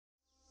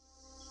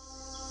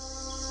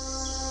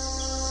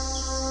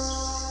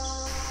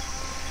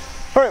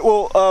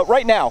right, well,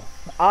 right now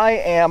I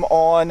am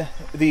on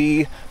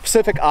the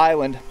Pacific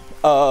island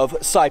of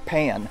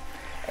Saipan.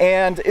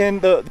 And in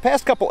the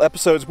past couple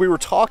episodes, we were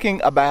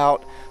talking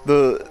about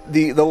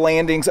the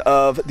landings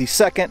of the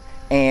 2nd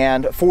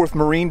and 4th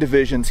Marine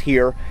Divisions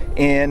here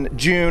in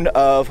June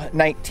of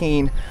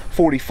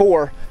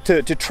 1944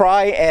 to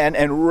try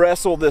and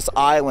wrestle this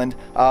island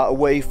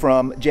away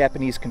from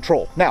Japanese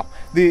control. Now,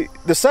 the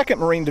 2nd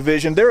Marine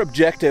Division, their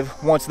objective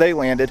once they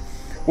landed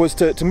was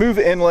to move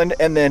inland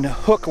and then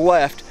hook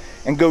left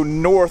and go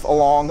north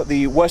along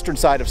the western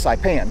side of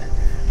Saipan.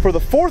 For the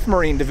 4th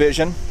Marine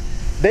Division,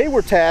 they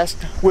were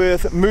tasked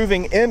with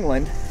moving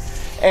inland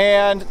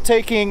and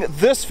taking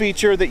this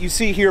feature that you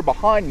see here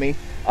behind me,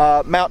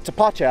 Mount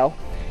Tapachau,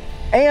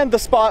 and the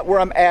spot where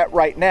I'm at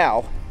right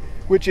now,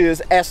 which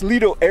is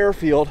Aslito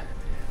Airfield,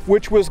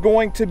 which was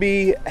going to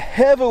be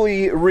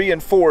heavily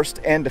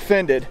reinforced and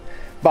defended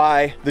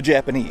by the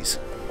Japanese.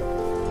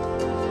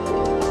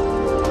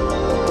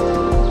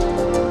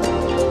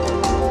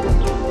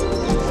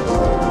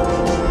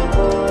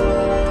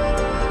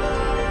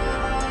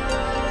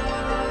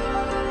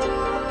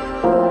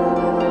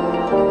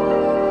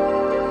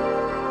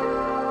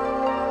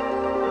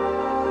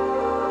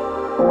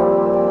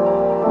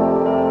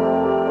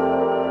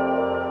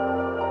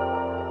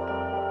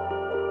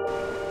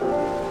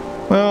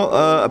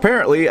 Well,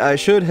 apparently I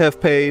should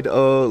have paid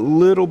a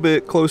little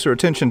bit closer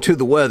attention to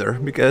the weather,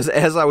 because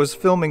as I was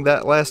filming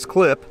that last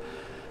clip,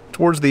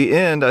 towards the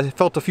end I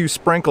felt a few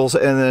sprinkles,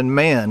 and then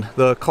man,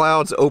 the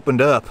clouds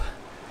opened up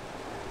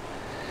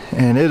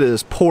and it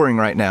is pouring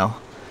right now.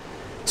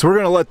 So we're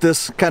going to let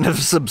this kind of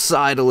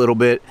subside a little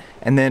bit,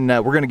 and then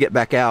we're going to get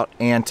back out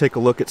and take a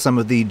look at some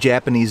of the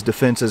Japanese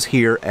defenses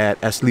here at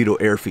Aslito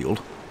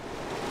Airfield.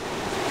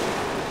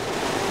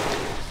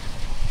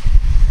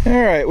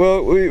 Alright,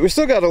 well, we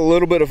still got a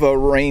little bit of a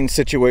rain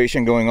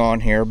situation going on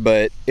here,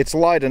 but it's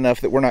light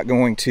enough that we're not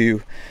going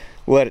to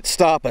let it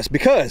stop us,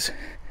 because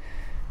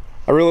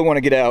I really want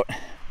to get out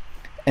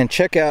and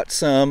check out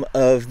some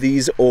of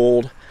these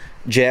old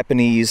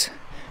Japanese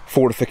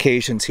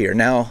fortifications here.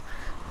 Now,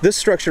 this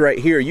structure right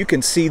here, you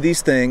can see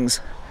these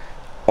things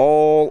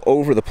all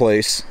over the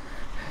place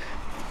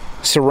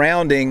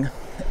surrounding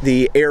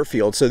the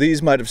airfield. So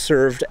these might have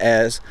served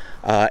as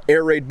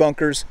air raid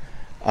bunkers.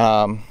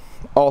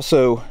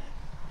 Also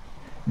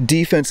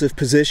defensive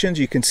positions.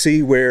 You can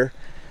see where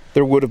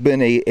there would have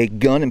been a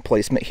gun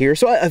emplacement here.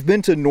 So I've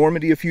been to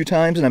Normandy a few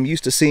times, and I'm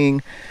used to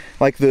seeing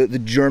like the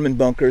German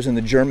bunkers and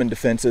the German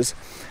defenses.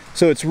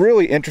 So it's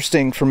really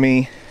interesting for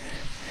me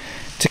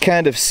to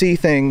kind of see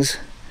things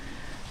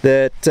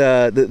that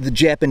the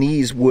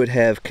Japanese would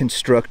have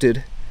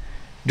constructed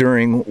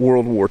during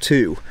World War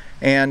II.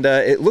 And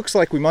it looks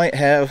like we might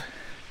have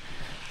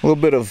a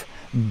little bit of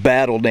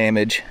battle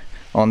damage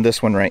on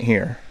this one right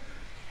here.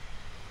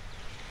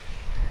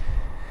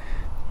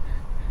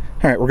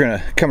 All right, we're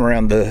gonna come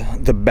around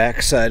the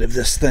back side of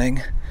this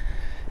thing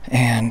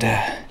and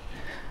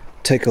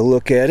take a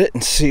look at it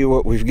and see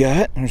what we've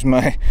got. There's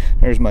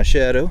my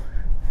shadow.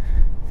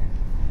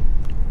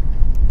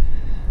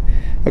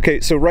 Okay,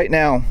 so right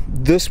now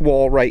this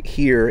wall right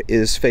here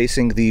is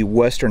facing the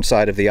western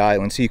side of the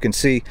island. So you can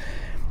see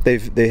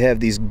they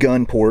have these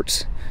gun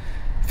ports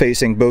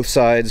facing both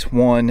sides,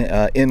 one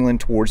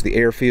inland towards the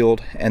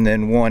airfield, and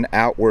then one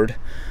outward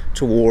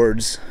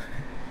towards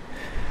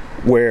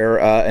where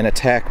an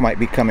attack might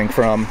be coming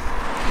from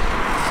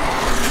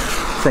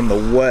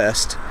the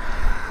west.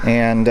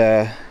 And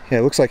yeah,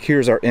 it looks like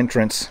here's our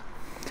entrance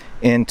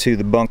into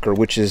the bunker,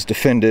 which is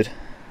defended,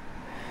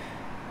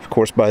 of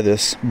course, by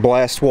this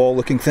blast wall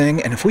looking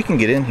thing. And if we can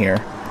get in here,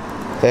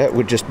 that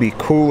would just be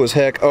cool as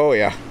heck. Oh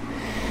yeah,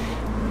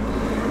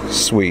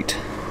 sweet.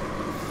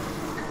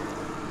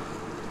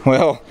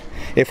 Well,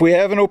 if we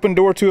have an open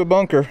door to a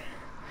bunker,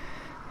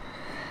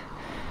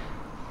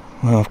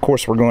 well, of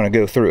course we're going to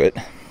go through it.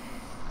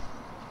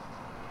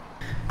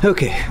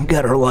 Okay, we've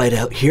got our light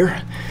out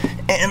here,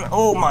 and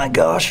oh my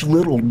gosh,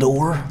 little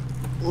door,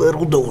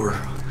 little door.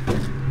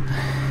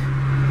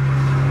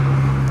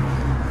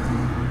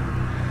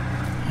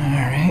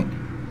 Alright.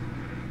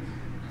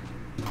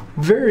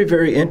 Very,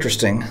 very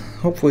interesting.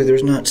 Hopefully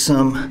there's not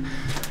some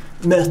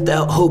methed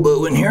out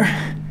hobo in here.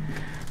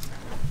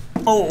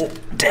 Oh,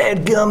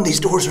 dadgum, these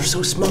doors are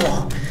so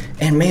small.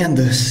 And man,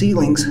 the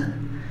ceilings.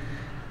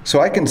 So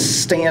I can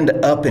stand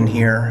up in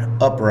here,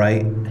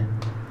 upright,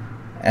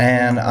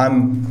 and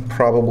I'm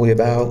probably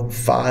about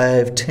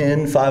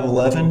 5'10",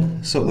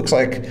 5'11". So it looks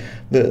like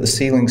the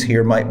ceilings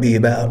here might be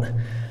about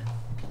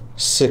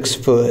 6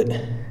 foot.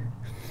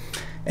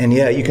 And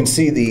yeah, you can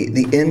see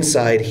the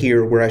inside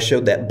here where I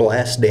showed that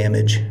blast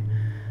damage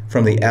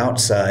from the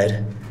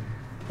outside.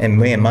 And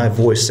man, my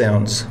voice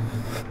sounds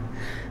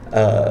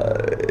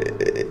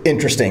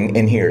interesting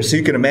in here. So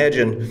you can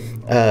imagine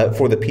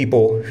for the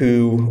people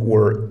who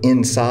were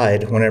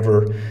inside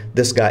whenever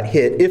this got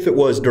hit, if it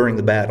was during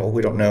the battle.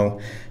 We don't know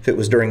if it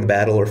was during the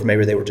battle or if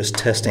maybe they were just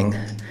testing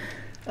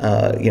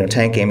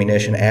tank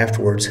ammunition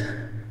afterwards.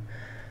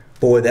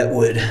 Boy, that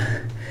would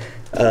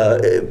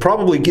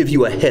probably give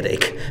you a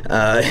headache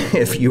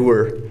if you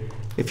were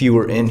if you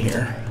were in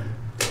here.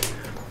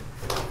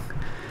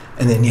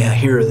 And then, yeah,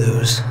 here are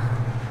those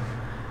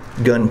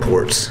gun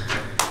ports.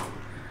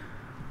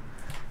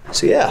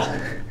 So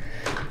yeah,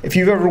 if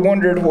you've ever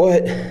wondered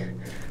what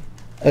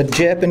a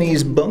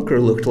Japanese bunker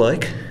looked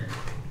like,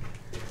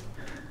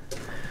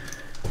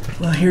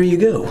 well, here you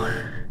go.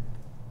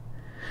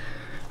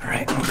 All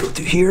right, I'm gonna go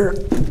through here.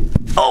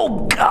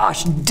 Oh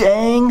gosh,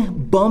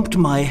 dang, bumped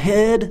my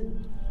head.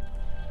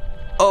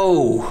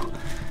 Oh,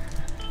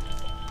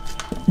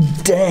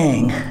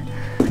 dang.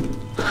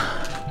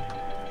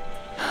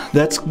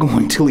 That's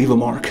going to leave a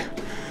mark.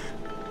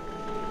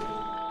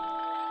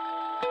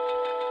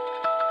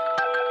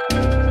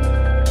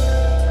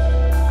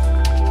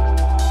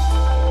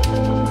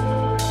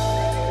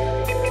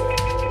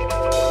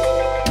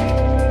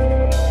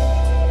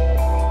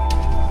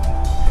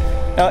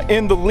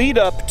 In the lead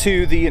up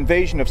to the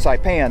invasion of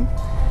Saipan,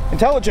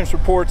 intelligence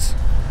reports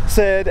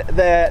said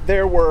that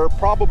there were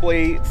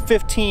probably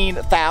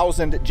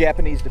 15,000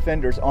 Japanese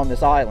defenders on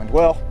this island.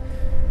 Well,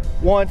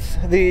 once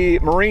the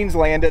Marines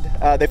landed,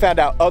 they found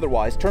out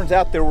otherwise. Turns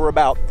out there were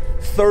about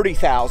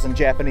 30,000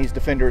 Japanese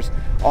defenders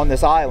on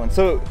this island.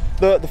 So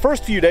the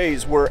first few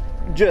days were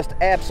just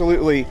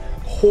absolutely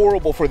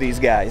horrible for these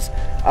guys.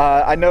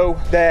 I know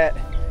that,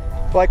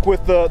 like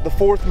with the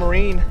 4th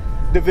Marine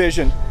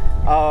Division,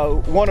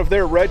 one of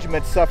their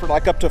regiments suffered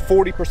like up to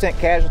 40%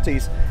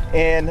 casualties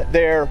in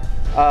their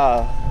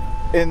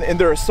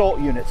assault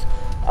units.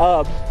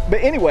 But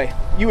anyway,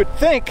 you would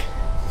think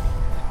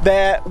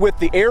that with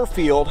the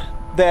airfield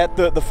that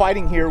the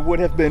fighting here would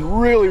have been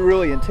really,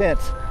 really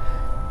intense.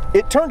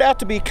 It turned out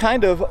to be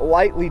kind of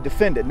lightly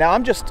defended. Now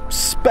I'm just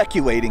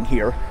speculating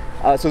here,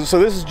 so this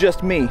is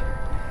just me.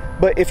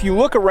 But if you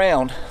look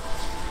around,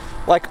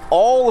 like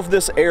all of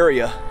this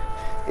area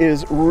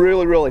is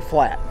really, really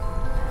flat.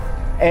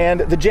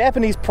 And the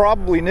Japanese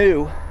probably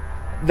knew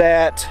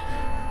that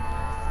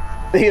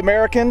the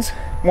Americans,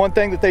 one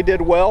thing that they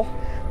did well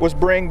was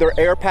bring their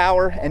air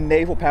power and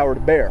naval power to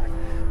bear.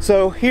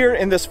 So here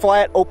in this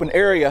flat open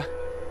area,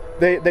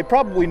 they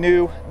probably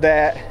knew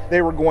that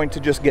they were going to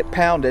just get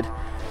pounded,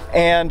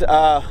 and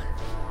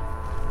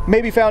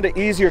maybe found it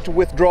easier to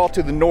withdraw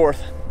to the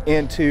north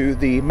into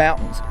the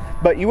mountains.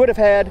 But you would have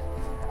had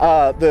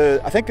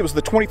I think it was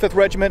the 25th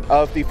Regiment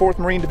of the 4th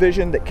Marine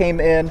Division that came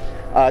in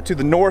to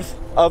the north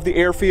of the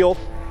airfield,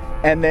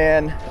 and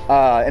then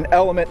an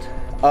element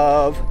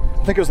of,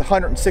 I think it was the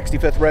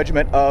 165th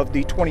Regiment of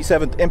the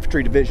 27th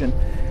Infantry Division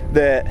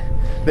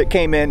that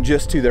came in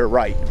just to their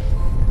right.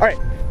 All right,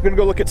 we're gonna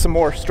go look at some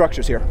more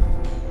structures here.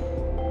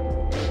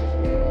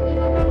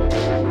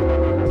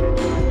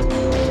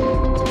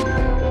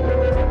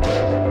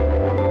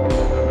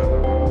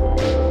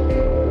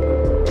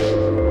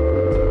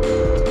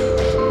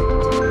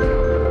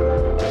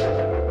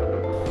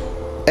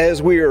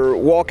 As we are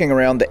walking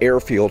around the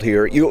airfield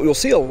here, you'll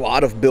see a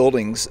lot of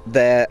buildings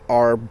that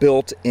are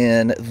built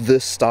in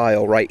this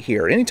style right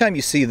here. Anytime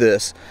you see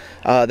this,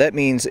 that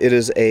means it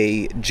is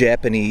a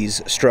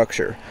Japanese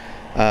structure.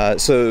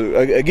 So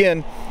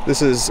again,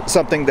 this is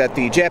something that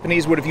the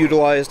Japanese would have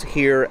utilized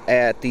here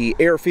at the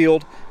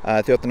airfield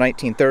throughout the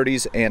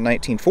 1930s and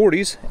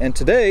 1940s, and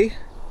today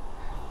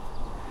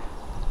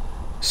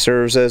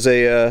serves as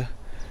a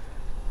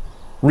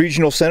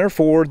regional center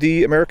for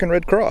the American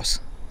Red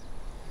Cross.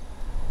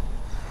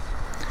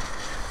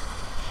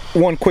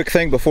 One quick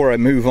thing before I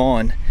move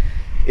on.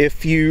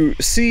 If you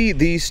see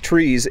these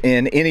trees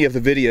in any of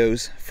the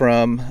videos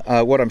from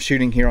what I'm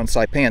shooting here on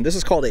Saipan, this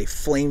is called a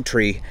flame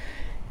tree,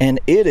 and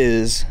it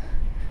is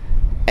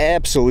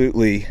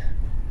absolutely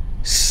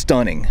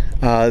stunning.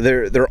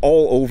 They're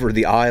all over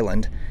the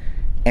island,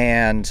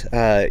 and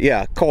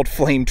yeah, called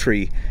flame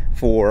tree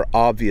for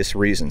obvious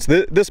reasons.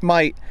 This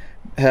might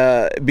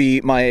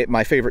be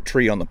my favorite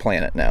tree on the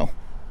planet now.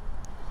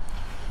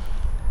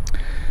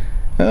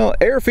 Well,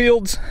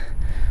 airfields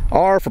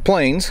are for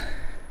planes,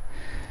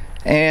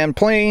 and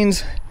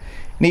planes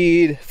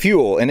need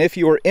fuel, and if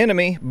your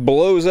enemy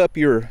blows up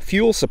your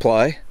fuel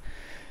supply,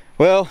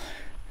 well,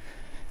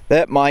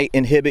 that might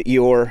inhibit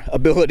your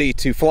ability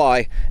to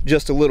fly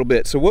just a little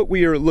bit. So what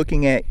we are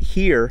looking at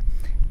here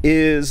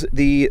is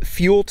the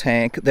fuel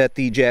tank that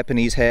the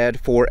Japanese had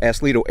for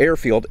Aslito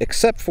Airfield,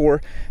 except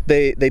for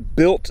they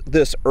built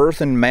this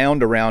earthen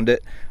mound around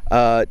it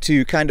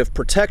to kind of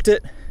protect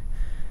it,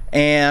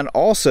 and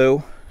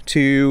also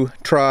to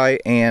try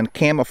and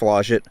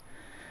camouflage it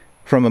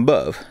from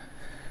above.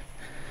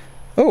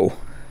 Oh,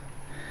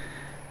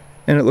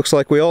 and it looks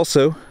like we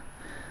also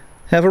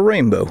have a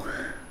rainbow.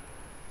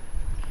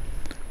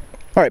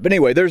 All right, but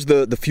anyway, there's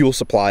the fuel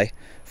supply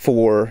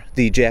for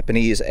the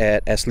Japanese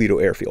at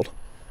Aslito Airfield.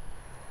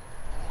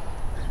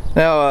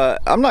 Now,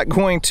 I'm not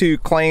going to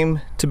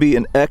claim to be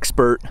an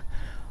expert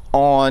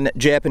on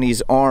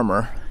Japanese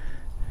armor,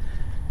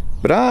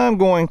 but I'm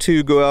going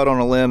to go out on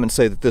a limb and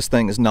say that this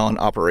thing is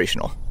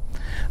non-operational.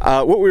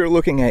 What we are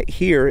looking at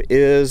here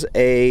is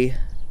a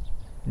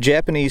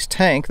Japanese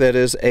tank that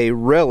is a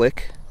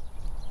relic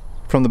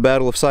from the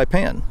Battle of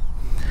Saipan.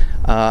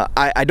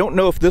 I don't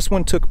know if this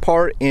one took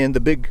part in the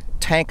big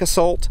tank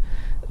assault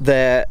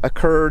that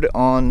occurred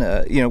on,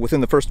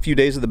 within the first few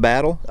days of the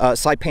battle.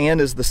 Saipan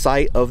is the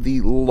site of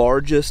the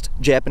largest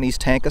Japanese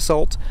tank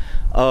assault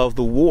of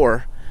the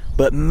war.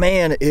 But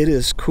man, it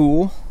is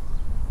cool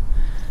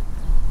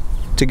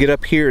to get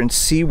up here and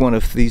see one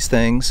of these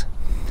things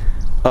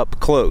up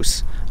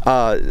close.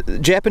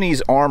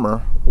 Japanese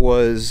armor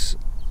was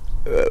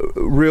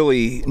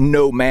really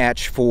no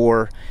match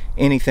for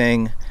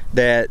anything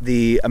that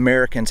the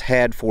Americans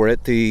had for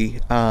it.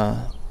 The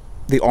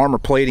armor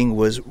plating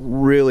was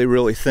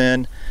really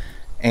thin,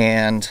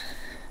 and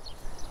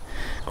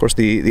of course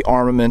the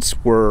armaments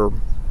were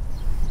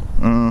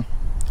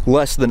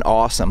less than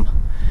awesome.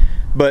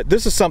 But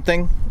this is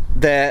something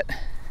that,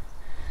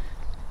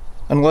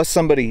 unless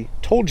somebody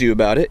told you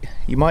about it,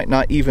 you might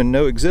not even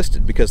know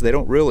existed, because they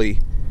don't really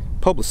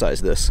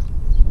publicize this.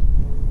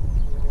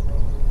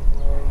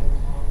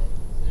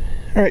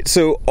 Alright,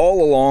 so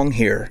all along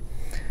here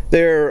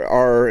there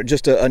are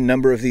just a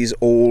number of these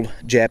old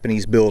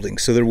Japanese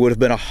buildings. So there would have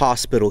been a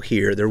hospital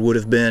here, there would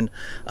have been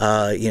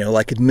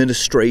like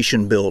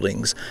administration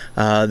buildings,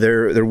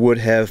 there would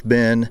have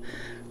been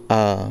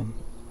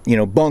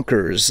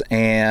bunkers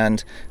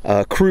and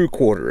crew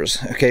quarters.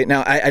 Okay,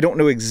 now I don't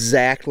know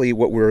exactly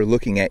what we're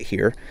looking at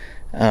here.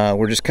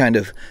 We're just kind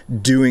of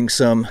doing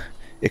some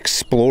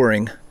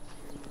exploring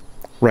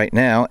right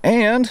now,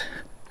 and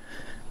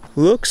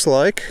looks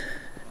like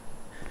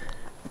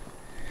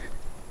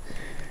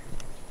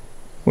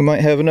we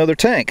might have another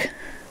tank.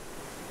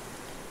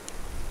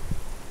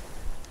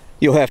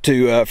 You'll have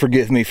to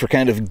forgive me for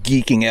kind of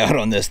geeking out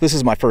on this. This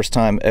is my first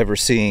time ever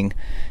seeing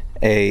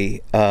a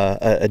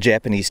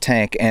Japanese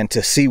tank, and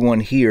to see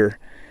one here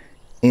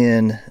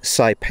in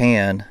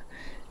Saipan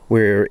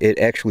where it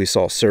actually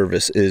saw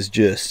service is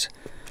just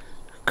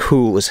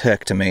cool as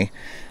heck to me.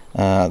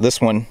 This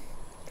one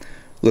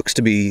looks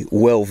to be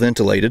well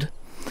ventilated.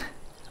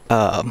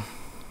 But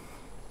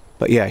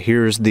yeah,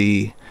 here's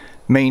the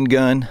main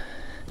gun.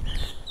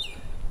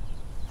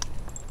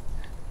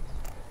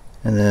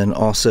 And then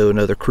also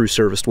another crew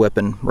serviced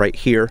weapon right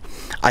here.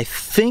 I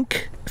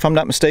think, if I'm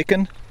not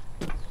mistaken,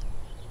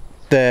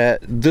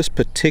 that this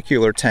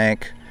particular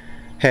tank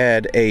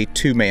had a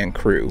 2-man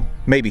crew,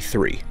 maybe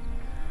 3.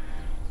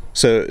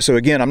 So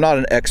again, I'm not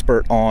an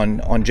expert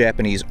on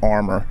Japanese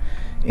armor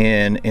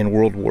in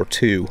World War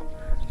II.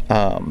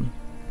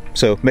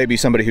 So maybe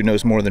somebody who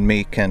knows more than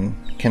me can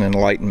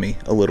enlighten me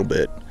a little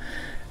bit.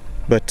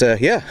 But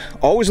yeah,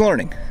 always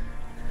learning.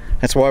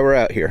 That's why we're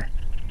out here.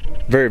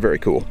 Very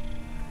cool.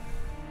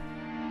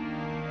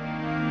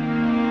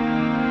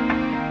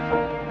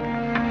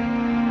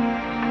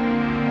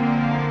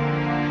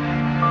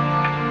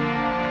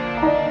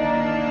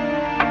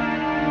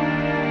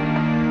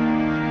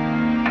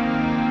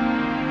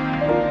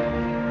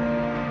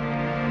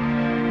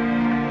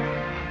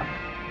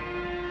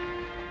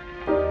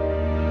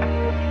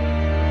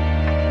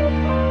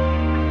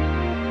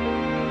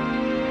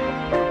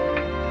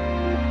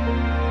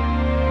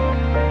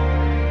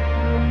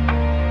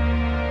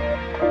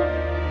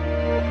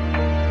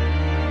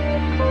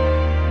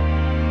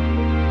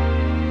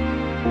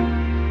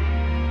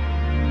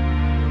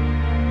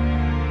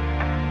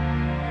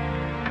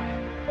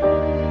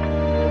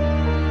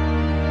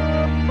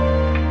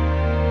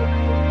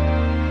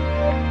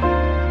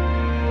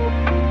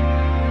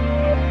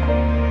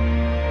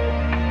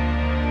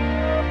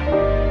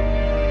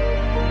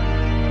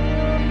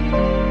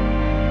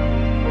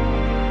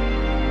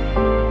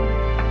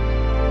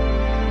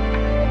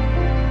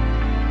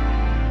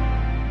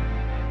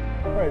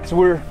 So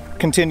we're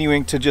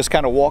continuing to just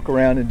kind of walk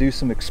around and do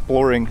some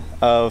exploring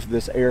of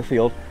this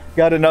airfield.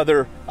 Got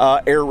another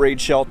air raid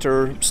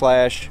shelter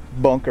slash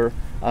bunker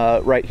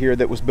right here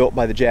that was built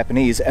by the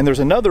Japanese, and there's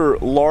another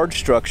large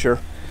structure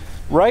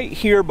right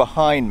here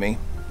behind me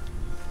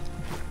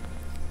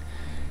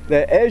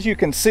that, as you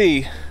can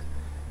see,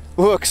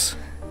 looks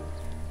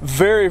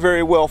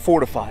very well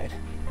fortified,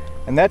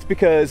 and that's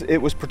because it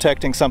was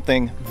protecting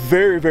something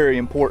very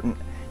important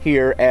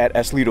here at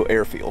Aslito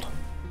Airfield.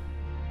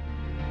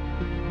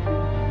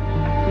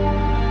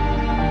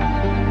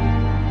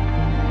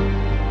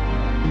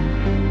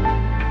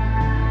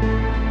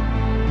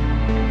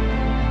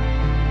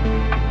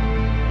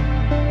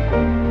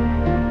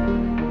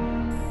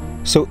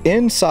 So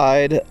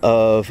inside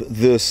of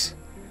this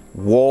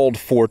walled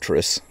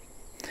fortress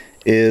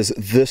is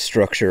this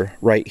structure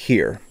right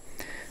here.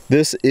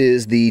 This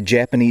is the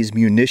Japanese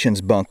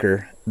munitions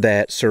bunker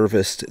that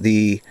serviced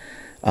the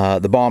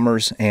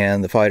bombers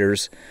and the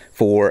fighters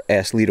for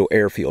Aslito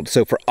Airfield.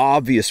 So for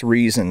obvious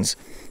reasons,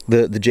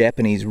 the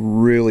Japanese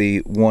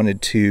really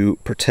wanted to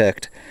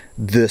protect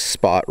this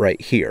spot right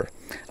here.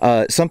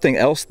 Something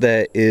else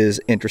that is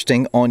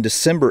interesting, on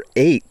December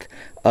 8th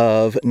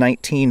of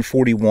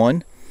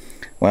 1941,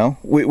 well,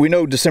 we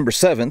know December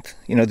 7th,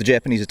 the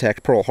Japanese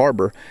attacked Pearl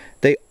Harbor.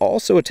 They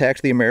also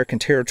attacked the American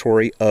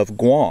territory of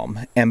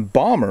Guam, and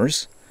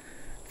bombers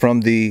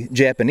from the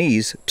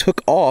Japanese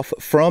took off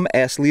from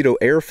Aslito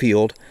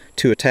Airfield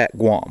to attack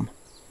Guam.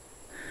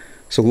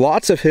 So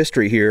lots of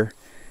history here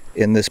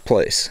in this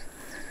place.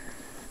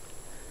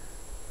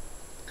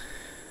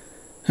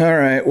 All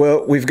right,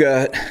 well, we've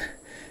got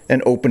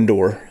an open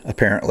door,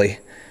 apparently.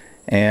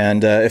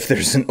 And if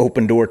there's an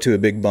open door to a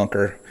big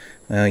bunker,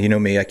 you know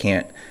me, I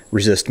can't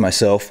resist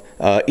myself.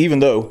 Even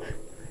though,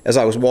 as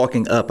I was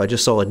walking up, I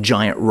just saw a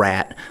giant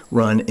rat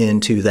run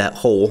into that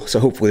hole. So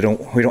hopefully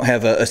we don't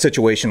have a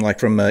situation like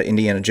from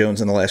Indiana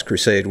Jones and the Last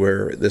Crusade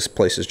where this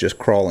place is just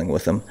crawling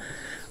with them.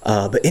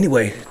 But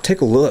anyway,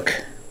 take a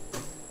look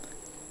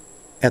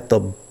at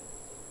the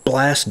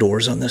blast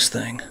doors on this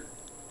thing.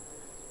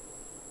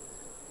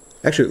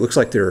 Actually, it looks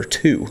like there are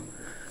 2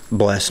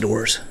 blast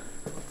doors.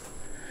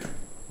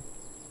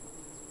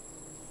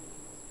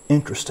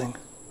 Interesting.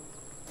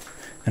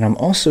 And I'm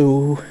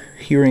also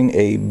hearing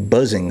a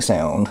buzzing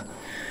sound,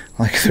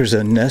 like there's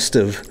a nest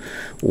of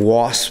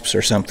wasps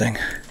or something.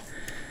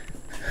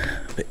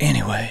 But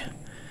anyway,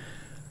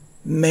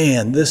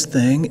 man, this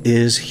thing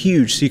is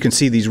huge. So you can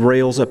see these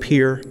rails up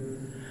here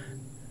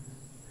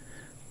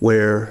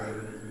where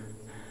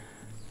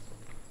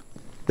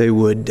they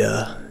would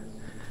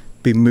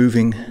be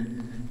moving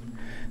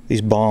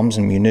these bombs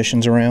and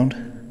munitions around.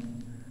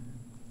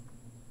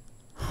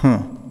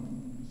 Huh.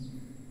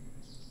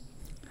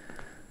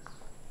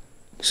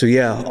 So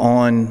yeah,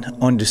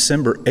 on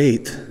December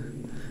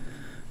 8th,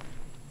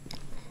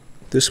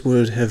 this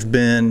would have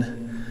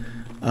been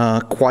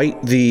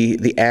quite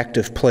the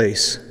active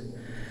place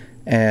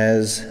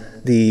as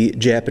the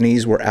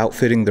Japanese were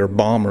outfitting their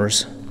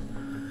bombers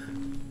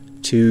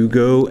to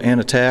go and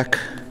attack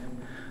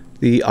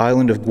the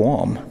island of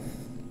Guam.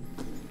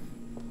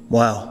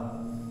 Wow.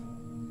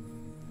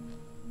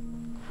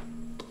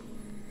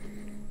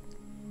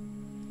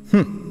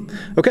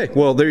 Okay,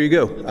 well, there you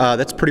go.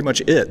 That's pretty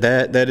much it.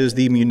 That is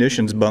the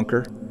munitions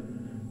bunker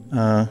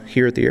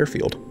here at the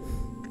airfield.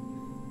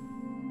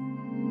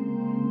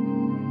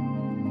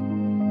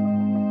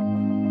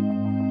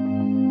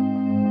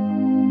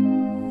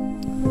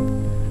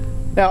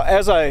 Now,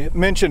 as I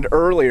mentioned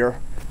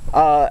earlier,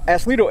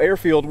 Aslito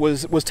Airfield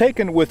was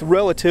taken with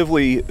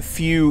relatively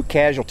few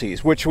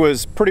casualties, which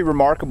was pretty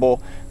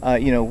remarkable,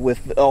 you know,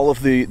 with all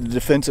of the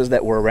defenses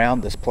that were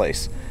around this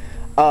place.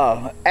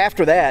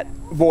 After that,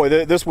 boy,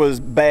 this was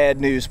bad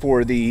news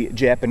for the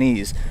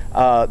Japanese.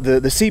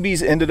 The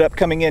Seabees ended up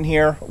coming in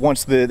here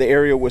once the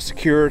area was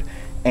secured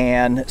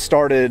and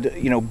started,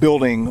 you know,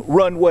 building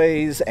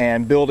runways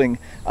and building,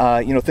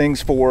 you know,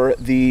 things for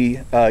the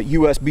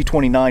US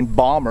B-29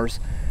 bombers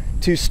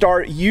to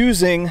start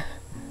using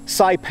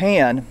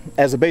Saipan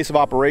as a base of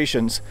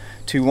operations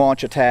to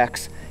launch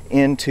attacks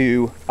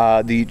into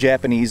the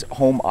Japanese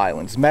home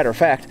islands. As a matter of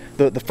fact,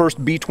 the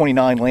first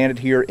B-29 landed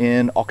here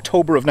in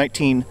October of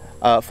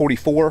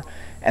 1944,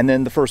 and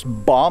then the first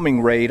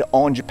bombing raid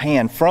on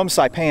Japan from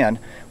Saipan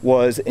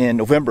was in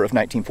November of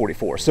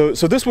 1944.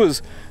 So this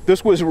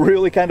was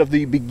really kind of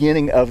the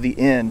beginning of the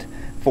end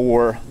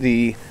for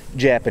the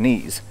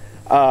Japanese.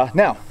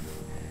 Now,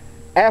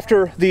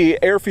 after the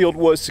airfield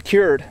was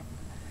secured,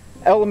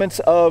 elements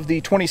of the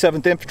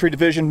 27th Infantry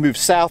Division moved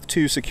south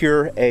to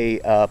secure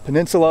a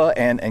peninsula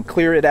and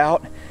clear it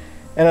out,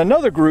 and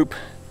another group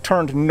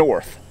turned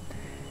north.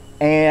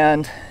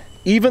 And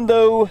even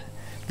though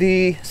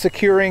the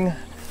securing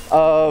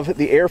of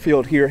the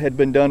airfield here had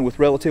been done with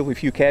relatively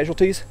few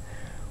casualties,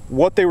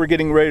 what they were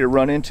getting ready to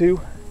run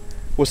into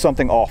was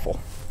something awful.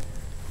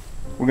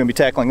 We're going to be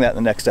tackling that in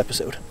the next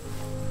episode.